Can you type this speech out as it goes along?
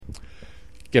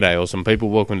G'day, awesome people.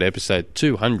 Welcome to episode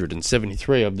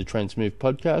 273 of the Transmove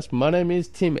podcast. My name is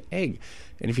Tim Egg,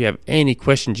 and if you have any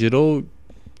questions at all,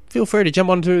 feel free to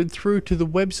jump through to the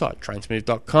website,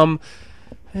 transmove.com.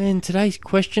 And today's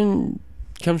question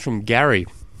comes from Gary.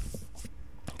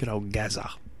 Good old Gaza.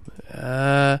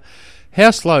 How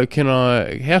slow can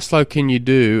you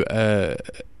do a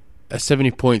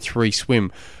 70.3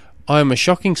 swim? I'm a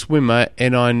shocking swimmer,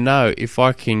 and I know if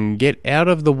I can get out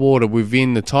of the water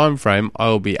within the time frame, I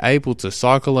will be able to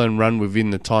cycle and run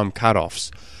within the time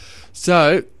cutoffs.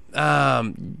 So,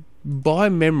 by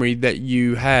memory, that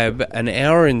you have an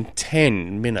hour and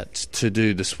 10 minutes to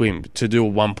do the swim, to do a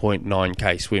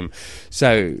 1.9k swim.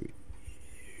 So,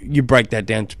 you break that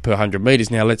down to per 100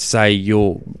 meters. Now, let's say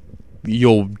you're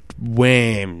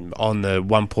wham on the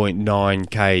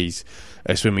 1.9k's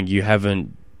swimming. You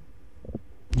haven't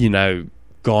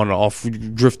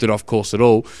drifted off course at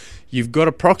all. You've got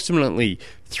approximately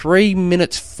 3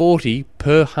 minutes 40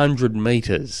 per 100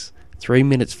 meters. 3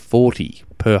 minutes 40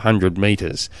 per 100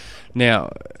 meters.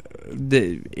 Now,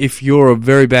 if you're a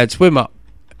very bad swimmer,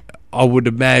 I would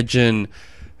imagine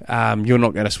you're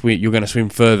not going to swim. You're going to swim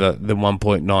further than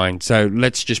 1.9. So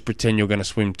let's just pretend you're going to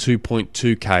swim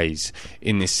 2.2 k's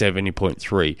in this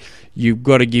 70.3. You've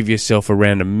got to give yourself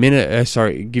around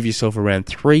give yourself around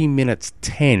 3 minutes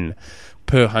 10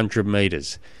 per 100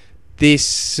 meters.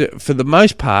 This, for the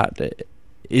most part,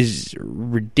 is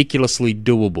ridiculously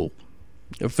doable.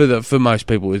 For most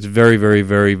people, it's very, very,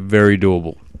 very, very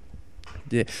doable.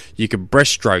 Yeah, you can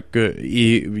breaststroke.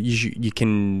 You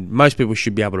can. Most people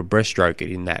should be able to breaststroke it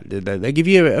in that. They give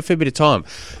you a fair bit of time,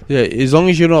 as long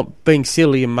as you're not being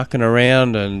silly and mucking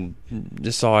around and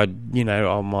decide,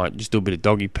 I might just do a bit of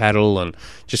doggy paddle and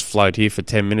just float here for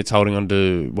 10 minutes, holding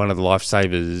onto one of the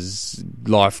lifesavers,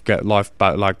 lifeboat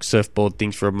like surfboard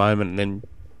things for a moment, and then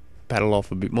paddle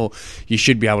off a bit more. You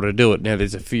should be able to do it. Now,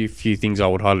 there's a few things I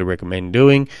would highly recommend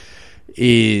doing.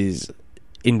 Is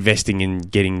investing in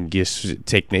getting your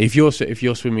technique. If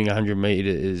you're swimming 100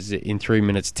 meters in 3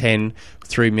 minutes 10,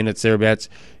 3 minutes thereabouts,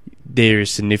 there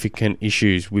is significant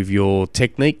issues with your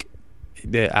technique.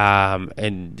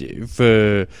 And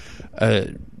for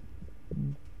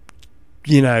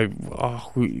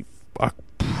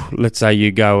let's say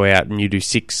you go out and you do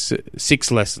six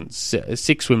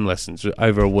swim lessons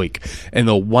over a week, and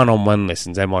the one-on-one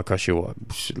lessons, they might cost you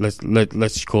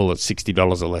let's call it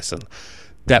 $60 a lesson.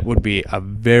 That would be a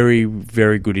very,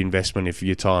 very good investment of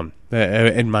your time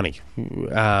and money.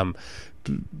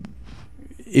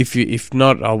 If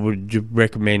not, I would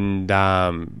recommend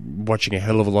watching a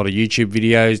hell of a lot of YouTube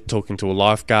videos, talking to a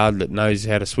lifeguard that knows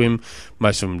how to swim.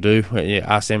 Most of them do.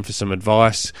 Ask them for some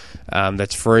advice.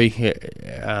 That's free.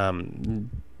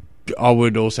 I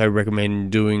would also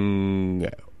recommend doing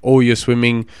all your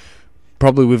swimming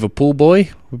probably with a pool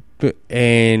buoy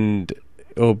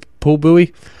or pool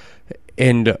buoy.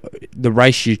 And the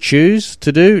race you choose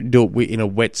to do it in a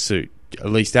wetsuit. At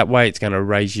least that way it's going to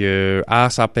raise your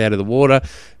ass up out of the water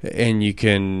and you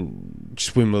can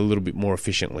swim a little bit more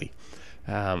efficiently.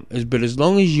 But as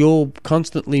long as you're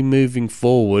constantly moving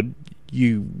forward,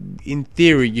 in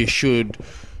theory, you should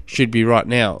be right.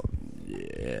 Now,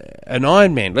 an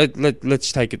Ironman,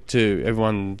 let's take it to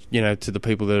everyone, to the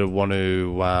people that want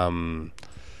to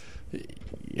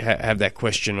have that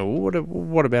question, or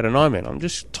what about an Ironman? I'm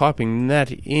just typing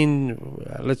that in.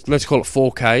 Let's call it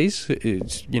 4Ks.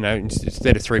 It's,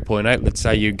 instead of 3.8, let's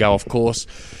say you go off course,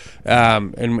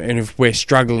 and if we're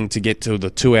struggling to get to the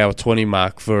 2 hour 20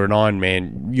 mark for an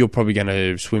Ironman, you're probably going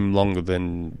to swim longer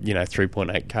than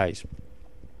 3.8 Ks.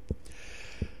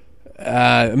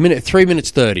 3 minutes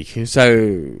 30.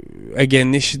 So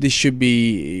again, this should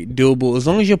be doable as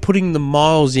long as you're putting the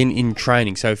miles in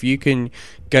training. So if you can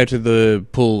go to the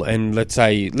pool and let's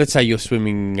say you're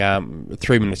swimming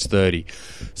 3 minutes 30.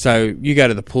 So you go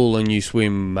to the pool and you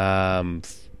swim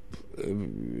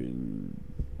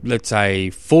let's say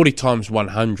 40 times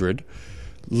 100,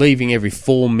 leaving every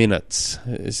 4 minutes.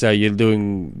 So you're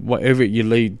doing whatever you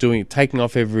leave, taking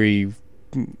off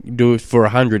do it for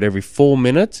 100 every 4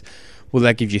 minutes. Well,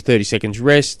 that gives you 30 seconds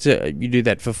rest. You do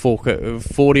that for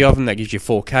 40 of them. That gives you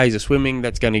 4Ks of swimming.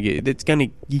 That's going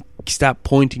to start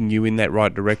pointing you in that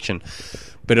right direction.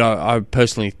 But I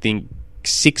personally think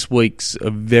 6 weeks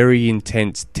of very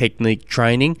intense technique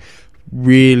training,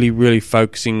 really, really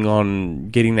focusing on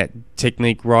getting that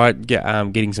technique right,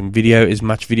 getting some as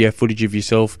much video footage of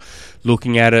yourself,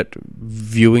 looking at it,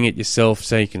 viewing it yourself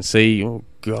so you can see,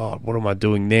 God, what am I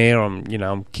doing there?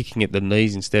 I'm kicking at the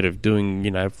knees instead of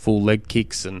doing, full leg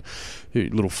kicks and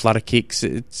little flutter kicks.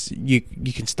 You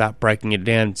can start breaking it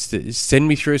down. Send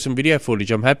me through some video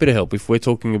footage. I'm happy to help. If we're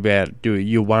talking about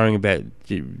you're worrying about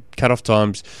cut-off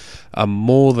times, I'm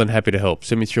more than happy to help.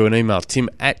 Send me through an email,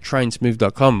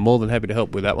 tim@trainsmooth.com. More than happy to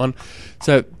help with that one.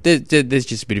 So there's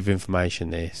just a bit of information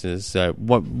there. So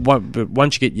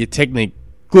once you get your technique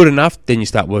good enough, then you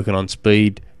start working on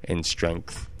speed and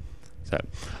strength. So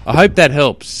I hope that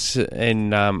helps,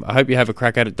 and I hope you have a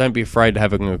crack at it. Don't be afraid to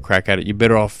have a crack at it. You're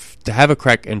better off to have a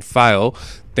crack and fail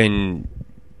than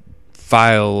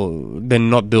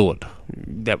not do it.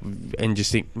 And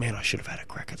just think, man, I should have had a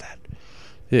crack at that.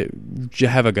 Yeah,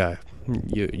 have a go.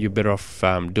 You're better off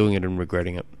doing it and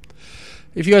regretting it.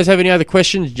 If you guys have any other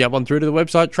questions, jump on through to the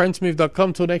website,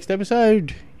 trainsmooth.com. Till next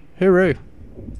episode. Hooroo.